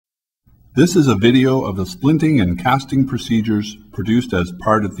This is a video of the splinting and casting procedures produced as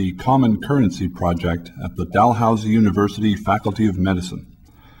part of the Common Currency project at the Dalhousie University Faculty of Medicine.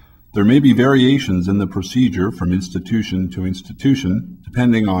 There may be variations in the procedure from institution to institution,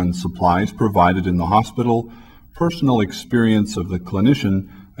 depending on supplies provided in the hospital, personal experience of the clinician,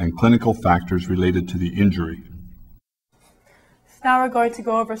 and clinical factors related to the injury. So now we're going to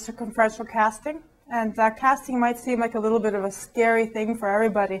go over circumferential casting. And casting might seem like a little bit of a scary thing for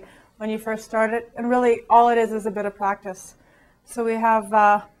everybody when you first start it, and really all it is a bit of practice. So we have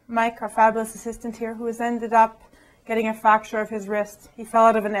Mike, our fabulous assistant here, who has ended up getting a fracture of his wrist. He fell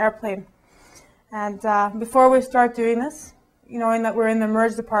out of an airplane. And before we start doing this, knowing that we're in the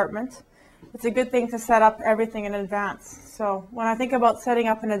emerge department, it's a good thing to set up everything in advance. So when I think about setting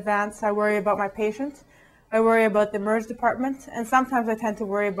up in advance, I worry about my patient, I worry about the emerge department, and sometimes I tend to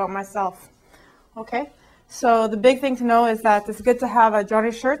worry about myself. Okay, so the big thing to know is that it's good to have a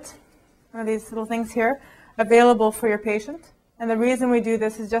Johnny shirt, one of these little things here, available for your patient. And the reason we do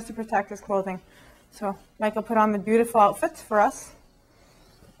this is just to protect his clothing. So Mike will put on the beautiful outfit for us,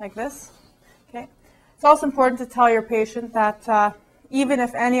 like this. Okay. It's also important to tell your patient that even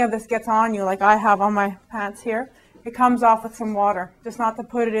if any of this gets on you, like I have on my pants here, it comes off with some water, just not to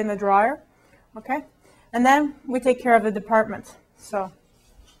put it in the dryer. Okay. And then we take care of the department. So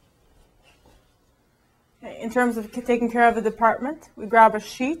in terms of taking care of the department, we grab a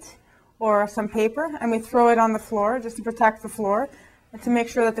sheet or some paper and we throw it on the floor just to protect the floor and to make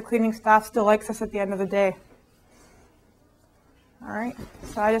sure that the cleaning staff still likes us at the end of the day. All right,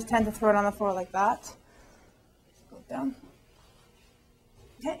 so I just tend to throw it on the floor like that. Go down.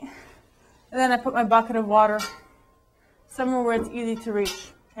 Okay, and then I put my bucket of water somewhere where it's easy to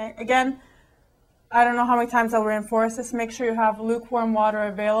reach. Okay, again, I don't know how many times I'll reinforce this. Make sure you have lukewarm water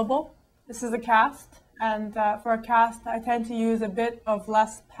available. This is a cast, and for a cast, I tend to use a bit of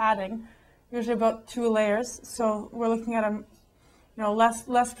less padding, usually about 2 layers. So we're looking at a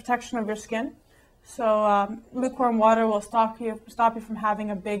less protection of your skin. So lukewarm water will stop you from having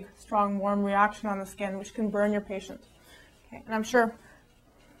a big, strong, warm reaction on the skin, which can burn your patient. Okay, and I'm sure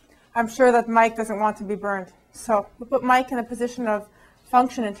that Mike doesn't want to be burned. So we put Mike in a position of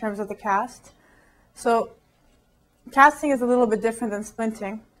function in terms of the cast. So casting is a little bit different than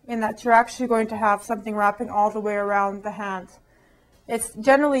splinting in that you're actually going to have something wrapping all the way around the hand. It's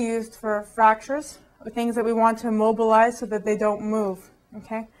generally used for fractures, or things that we want to immobilize so that they don't move,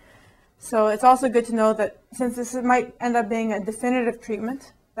 okay? So it's also good to know that since this might end up being a definitive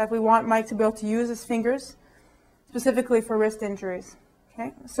treatment, that we want Mike to be able to use his fingers specifically for wrist injuries,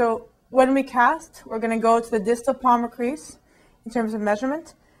 okay? So when we cast, we're going to go to the distal palmar crease in terms of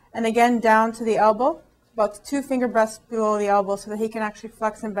measurement, and again down to the elbow, about 2 finger breadths below the elbow so that he can actually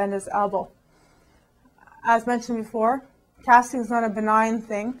flex and bend his elbow. As mentioned before, casting is not a benign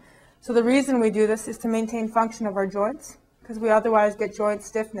thing. So the reason we do this is to maintain function of our joints, because we otherwise get joint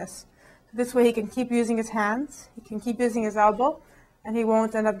stiffness. So this way he can keep using his hands, he can keep using his elbow, and he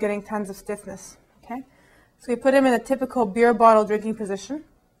won't end up getting tons of stiffness. Okay? So we put him in a typical beer bottle drinking position.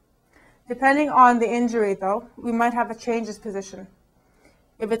 Depending on the injury though, we might have to change his position.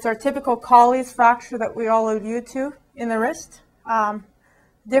 If it's our typical Colles fracture that we all allude to in the wrist, the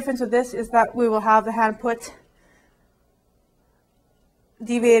difference with this is that we will have the hand put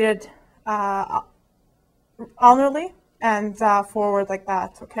deviated ulnarly and forward like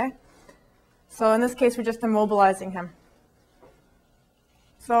that, okay? So in this case, we're just immobilizing him.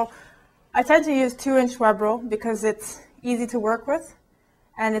 So I tend to use 2-inch web roll because it's easy to work with,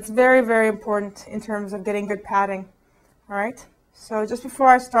 and it's very, very important in terms of getting good padding, all right? So just before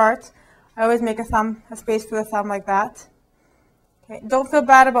I start, I always make a space for the thumb like that. Okay. Don't feel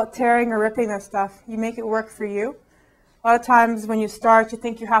bad about tearing or ripping this stuff. You make it work for you. A lot of times when you start, you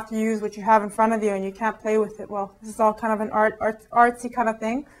think you have to use what you have in front of you and you can't play with it. Well, this is all kind of an artsy kind of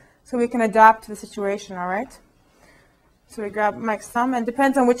thing, so we can adapt to the situation, all right? So we grab Mike's thumb, and it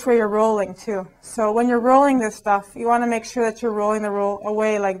depends on which way you're rolling too. So when you're rolling this stuff, you want to make sure that you're rolling the roll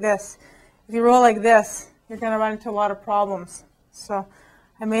away like this. If you roll like this, you're going to run into a lot of problems. So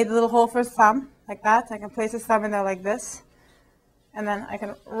I made a little hole for his thumb, like that. I can place his thumb in there like this, and then I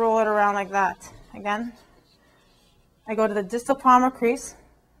can roll it around like that. Again, I go to the distal palmar crease.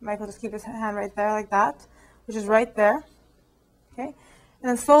 Mike will just keep his hand right there like that, which is right there. Okay, and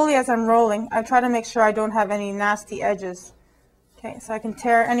then slowly as I'm rolling, I try to make sure I don't have any nasty edges. Okay, so I can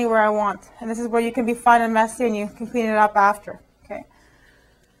tear anywhere I want, and this is where you can be fine and messy, and you can clean it up after. Okay,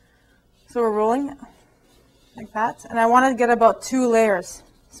 so we're rolling like that, and I want to get about 2 layers.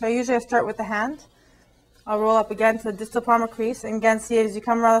 So usually I start with the hand. I'll roll up again to the distal palmar crease, and again, see it as you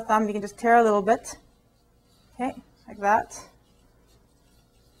come around the thumb, you can just tear a little bit. Okay, like that.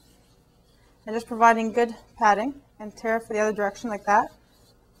 and just providing good padding, and tear for the other direction like that.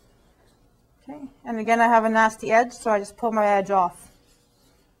 Okay, and again I have a nasty edge, so I just pull my edge off.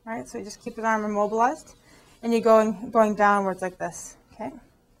 All right, so you just keep his arm immobilized, and you're going downwards like this. Okay.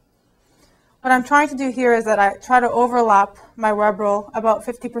 What I'm trying to do here is that I try to overlap my web roll about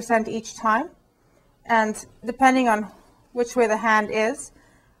 50% each time, and depending on which way the hand is,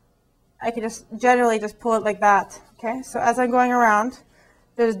 I can just generally just pull it like that. Okay, so as I'm going around,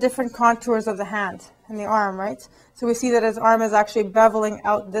 there's different contours of the hand and the arm, right? So we see that his arm is actually beveling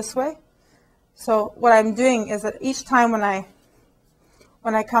out this way. So what I'm doing is that each time when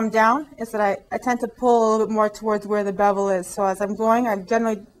I come down, is that I tend to pull a little bit more towards where the bevel is. So as I'm going, I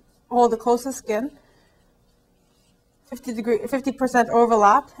generally hold the closest skin, 50%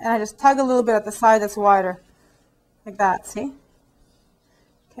 overlap, and I just tug a little bit at the side that's wider, like that, see?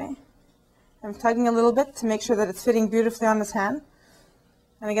 Okay. I'm tugging a little bit to make sure that it's fitting beautifully on this hand.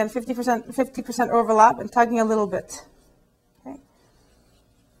 And again, 50% overlap and tugging a little bit. Okay.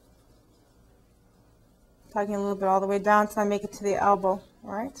 Tugging a little bit all the way down until I make it to the elbow.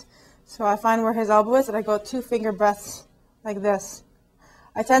 All right. So I find where his elbow is, and I go 2 finger breaths like this.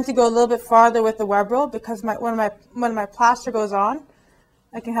 I tend to go a little bit farther with the web roll because when my plaster goes on,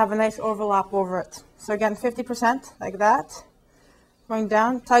 I can have a nice overlap over it. So again, 50% like that, going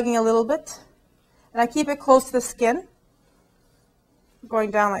down, tugging a little bit, and I keep it close to the skin,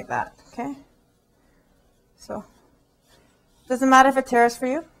 going down like that. Okay. So doesn't matter if it tears for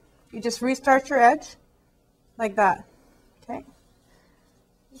you. You just restart your edge like that. Okay.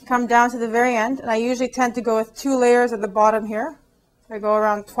 Come down to the very end, and I usually tend to go with 2 layers at the bottom here. I go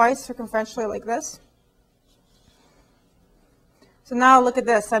around twice circumferentially like this. So now look at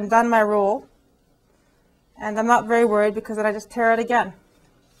this. I'm done my roll, and I'm not very worried because then I just tear it again.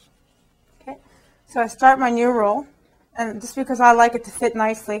 Okay. So I start my new roll, and just because I like it to fit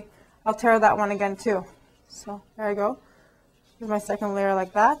nicely, I'll tear that one again too. So there I go. Here's my second layer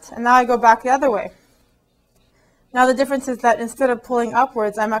like that, and now I go back the other way. Now the difference is that instead of pulling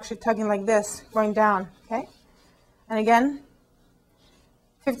upwards, I'm actually tugging like this, going down. Okay. And again,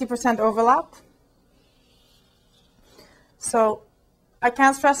 50% overlap. So I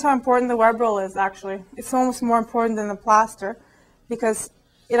can't stress how important the web roll is actually. It's almost more important than the plaster because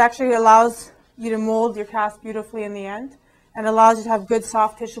it actually allows you to mold your cast beautifully in the end and allows you to have good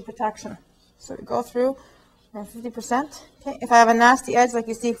soft tissue protection. So we go through around 50%. Okay. If I have a nasty edge like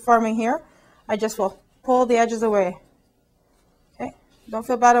you see forming here, I just will pull the edges away. Okay. Don't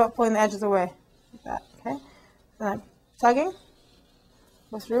feel bad about pulling the edges away like that. Okay. Then I'm tugging.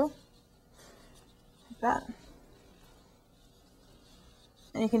 Go through like that,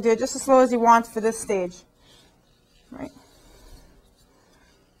 and you can do it just as slow as you want for this stage, right?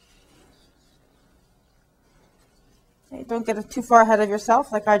 Okay, don't get too far ahead of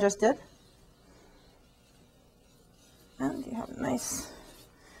yourself like I just did. And you have a nice.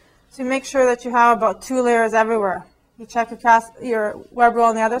 So you make sure that you have about 2 layers everywhere. You check your web roll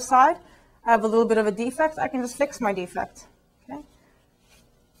on the other side. I have a little bit of a defect. I can just fix my defect. Okay.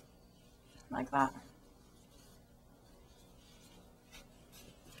 Like that.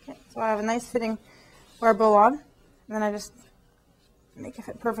 Okay, so I have a nice fitting web roll on, and then I just make it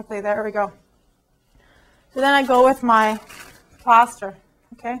fit perfectly. There we go. So then I go with my plaster.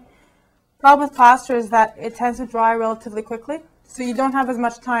 Okay. Problem with plaster is that it tends to dry relatively quickly, so you don't have as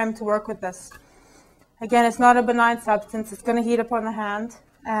much time to work with this. Again, it's not a benign substance. It's going to heat up on the hand,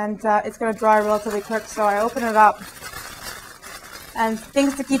 and it's going to dry relatively quick. So I open it up. And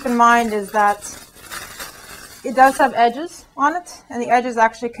things to keep in mind is that it does have edges on it, and the edges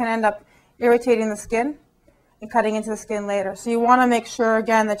actually can end up irritating the skin and cutting into the skin later. So you want to make sure,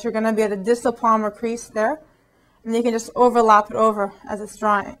 again, that you're going to be at a distal palmar crease there, and you can just overlap it over as it's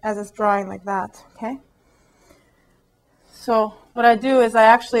drying like that, okay? So what I do is I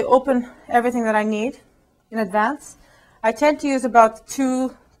actually open everything that I need in advance. I tend to use about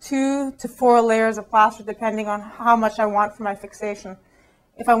 2 to 4 layers of plaster depending on how much I want for my fixation.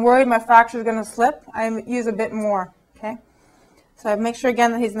 If I'm worried my fracture is going to slip, I use a bit more, okay? So I make sure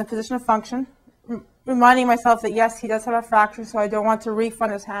again that he's in the position of function, reminding myself that yes, he does have a fracture, so I don't want to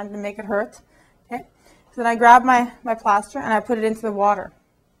refund his hand and make it hurt, okay? So then I grab my plaster and I put it into the water,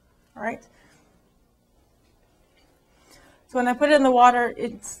 all right? So when I put it in the water,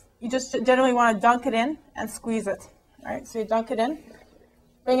 you just generally want to dunk it in and squeeze it, all right? So you dunk it in,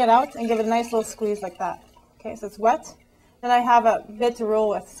 bring it out, and give it a nice little squeeze like that. Okay, so it's wet. Then I have a bit to roll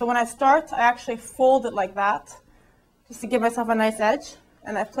with. So when I start, I actually fold it like that, just to give myself a nice edge.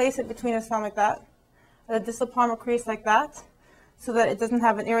 And I place it between his thumb like that, at a distal palmar crease like that, so that it doesn't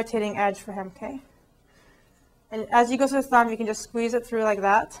have an irritating edge for him, okay? And as you go to the thumb, you can just squeeze it through like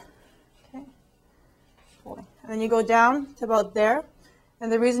that, okay? Holding. And then you go down to about there.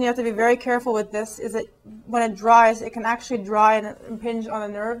 And the reason you have to be very careful with this is that when it dries, it can actually dry and impinge on the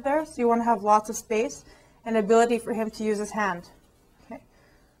nerve there. So you want to have lots of space and ability for him to use his hand. Okay.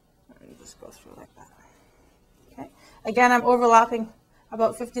 Let me just go through like that. Okay. Again, I'm overlapping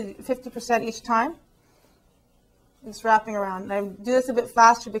about 50% each time. Just wrapping around. And I do this a bit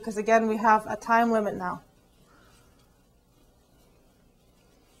faster because, again, we have a time limit now.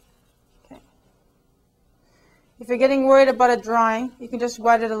 If you're getting worried about it drying, you can just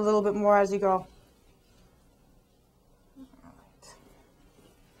wet it a little bit more as you go.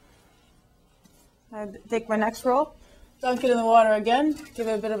 I take my next roll, dunk it in the water again, give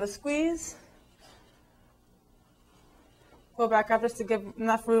it a bit of a squeeze. Go back up just to give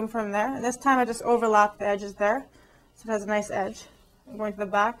enough room from there. And this time I just overlap the edges there, so it has a nice edge. I'm going to the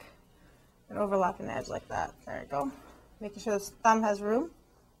back and overlapping the edge like that. There you go. Making sure the thumb has room.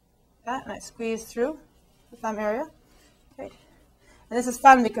 That, and I squeeze through the thumb area. Okay. And this is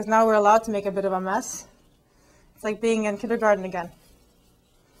fun because now we're allowed to make a bit of a mess. It's like being in kindergarten again.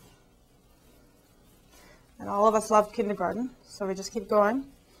 And all of us loved kindergarten, so we just keep going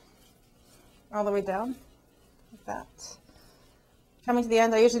all the way down like that. Coming to the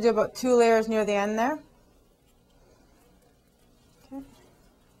end, I usually do about 2 layers near the end there. Okay.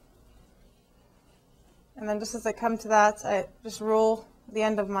 And then just as I come to that, I just roll the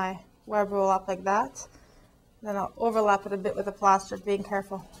end of my web roll up like that. Then I'll overlap it a bit with the plaster, being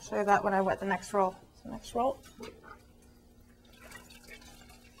careful. I'll show you that when I wet the next roll. So next roll.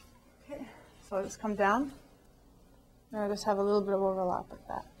 Okay, so I'll just come down. And I just have a little bit of overlap like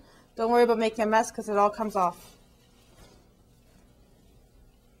that. Don't worry about making a mess because it all comes off.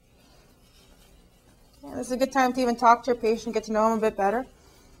 Yeah, this is a good time to even talk to your patient, get to know him a bit better.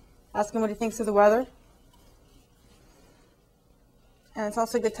 Ask him what he thinks of the weather. And it's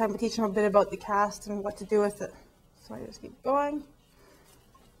also a good time to teach him a bit about the cast and what to do with it. So I just keep going,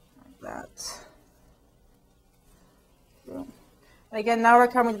 like that. Boom. And again, now we're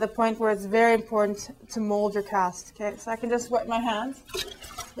coming to the point where it's very important to mold your cast. Okay, so I can just wet my hands,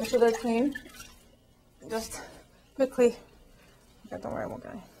 make sure they're clean. Just quickly, okay, don't worry, I won't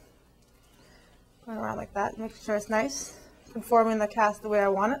get any. Going around like that, making sure it's nice, conforming the cast the way I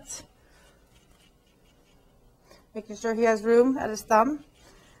want it. Making sure he has room at his thumb.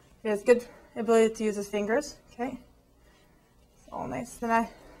 He has good ability to use his fingers. Okay, it's all nice. Then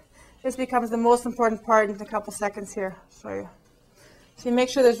this becomes the most important part in a couple seconds here. I'll show you. So you make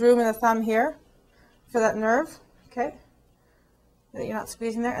sure there's room in the thumb here for that nerve. Okay, that you're not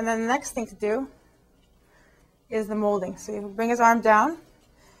squeezing there. And then the next thing to do is the molding. So you bring his arm down.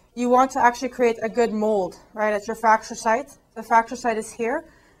 You want to actually create a good mold, right, at your fracture site. The fracture site is here.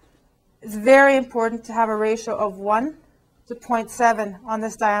 It's very important to have a ratio of 1 to 0.7 on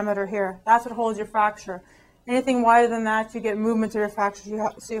this diameter here. That's what holds your fracture. Anything wider than that, you get movement to your fracture.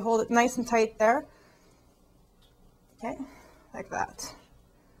 So you hold it nice and tight there. Okay, like that.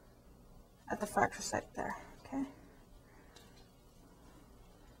 At the fracture site there. Okay.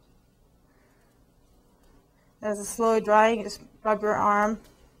 As it's slowly drying, you just rub your arm,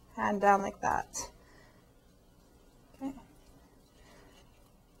 hand down like that. Okay.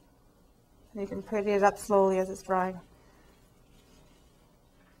 And you can pretty it up slowly as it's drying.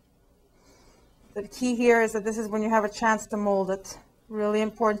 The key here is that this is when you have a chance to mold it. Really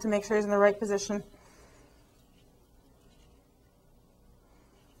important to make sure he's in the right position.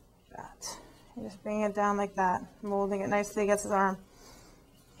 That. You just bring it down like that, molding it nicely against his arm.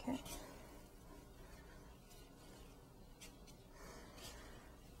 Okay.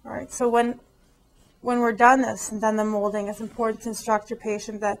 All right, so when we're done this and done the molding, it's important to instruct your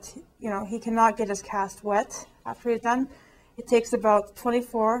patient that, he cannot get his cast wet after he's done. It takes about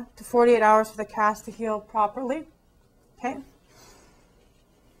 24 to 48 hours for the cast to heal properly. Okay.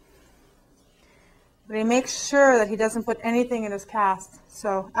 But he makes sure that he doesn't put anything in his cast.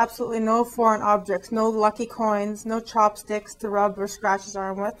 So absolutely no foreign objects, no lucky coins, no chopsticks to rub or scratch his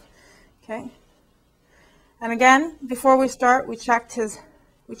arm with. Okay. And again, before we start, we checked his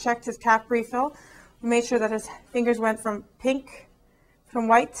cap refill. We made sure that his fingers went from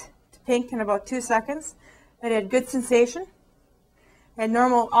white to pink in about 2 seconds. That he had good sensation. He had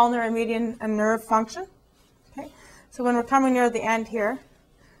normal ulnar and median and nerve function. Okay. So when we're coming near the end here,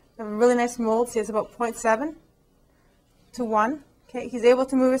 we have a really nice mold. See, it's about 0.7 to 1. Okay. He's able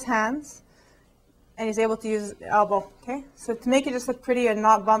to move his hands, and he's able to use his elbow. Okay. So to make it just look pretty and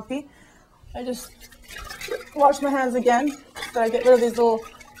not bumpy, I just wash my hands again, so I get rid of these little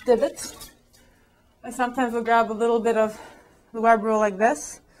divots. I sometimes will grab a little bit of the web roll like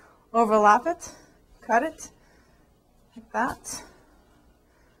this, overlap it, cut it, like that.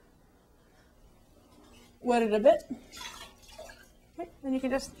 wet it a bit. Okay, then you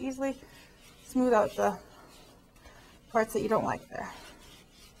can just easily smooth out the parts that you don't like there,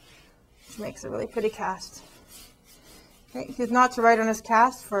 which makes a really pretty cast. Okay, he's not to write on his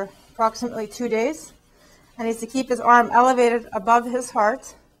cast for approximately 2 days, and he's to keep his arm elevated above his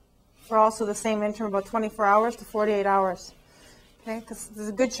heart for also the same interval, about 24 hours to 48 hours. Okay, because there's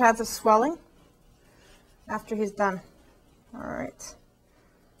a good chance of swelling after he's done. All right.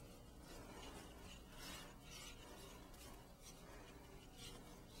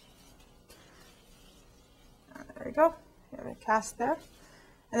 There we go. You have a cast there.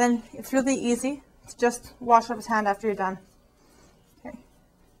 And then it's really easy to just wash off his hand after you're done. Okay.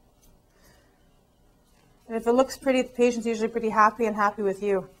 And if it looks pretty, the patient's usually pretty happy and happy with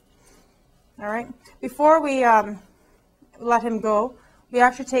you. All right. Before we let him go, we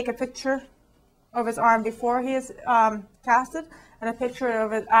actually take a picture of his arm before he is casted and a picture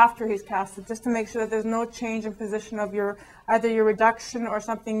of it after he's casted, just to make sure that there's no change in position of either your reduction or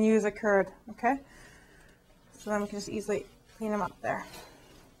something new has occurred. Okay. So then we can just easily clean him up there.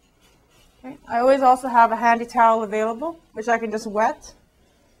 Okay. I always also have a handy towel available, which I can just wet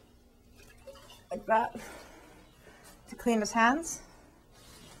like that to clean his hands.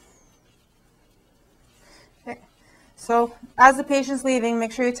 Okay. So as the patient's leaving,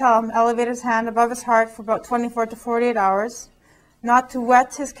 make sure you tell him elevate his hand above his heart for about 24 to 48 hours, not to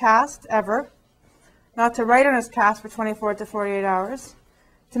wet his cast ever, not to write on his cast for 24 to 48 hours,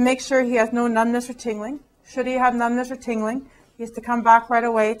 to make sure he has no numbness or tingling. Should he have numbness or tingling, he has to come back right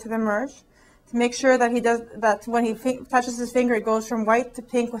away to the merge, to make sure that that when he touches his finger, it goes from white to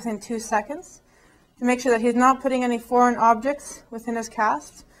pink within 2 seconds, to make sure that he's not putting any foreign objects within his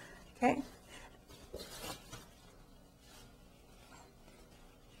cast. Okay.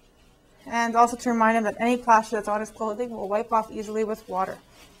 And also to remind him that any plaster that's on his clothing will wipe off easily with water.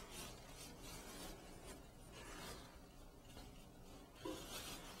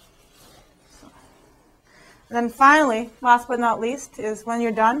 And then finally, last but not least, is when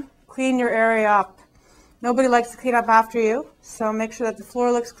you're done, clean your area up. Nobody likes to clean up after you, so make sure that the floor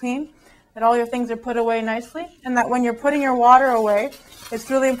looks clean, that all your things are put away nicely, and that when you're putting your water away, it's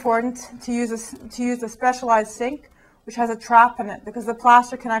really important to use a specialized sink, which has a trap in it, because the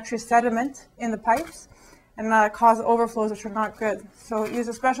plaster can actually sediment in the pipes and cause overflows, which are not good. So use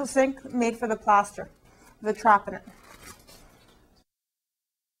a special sink made for the plaster with a trap in it.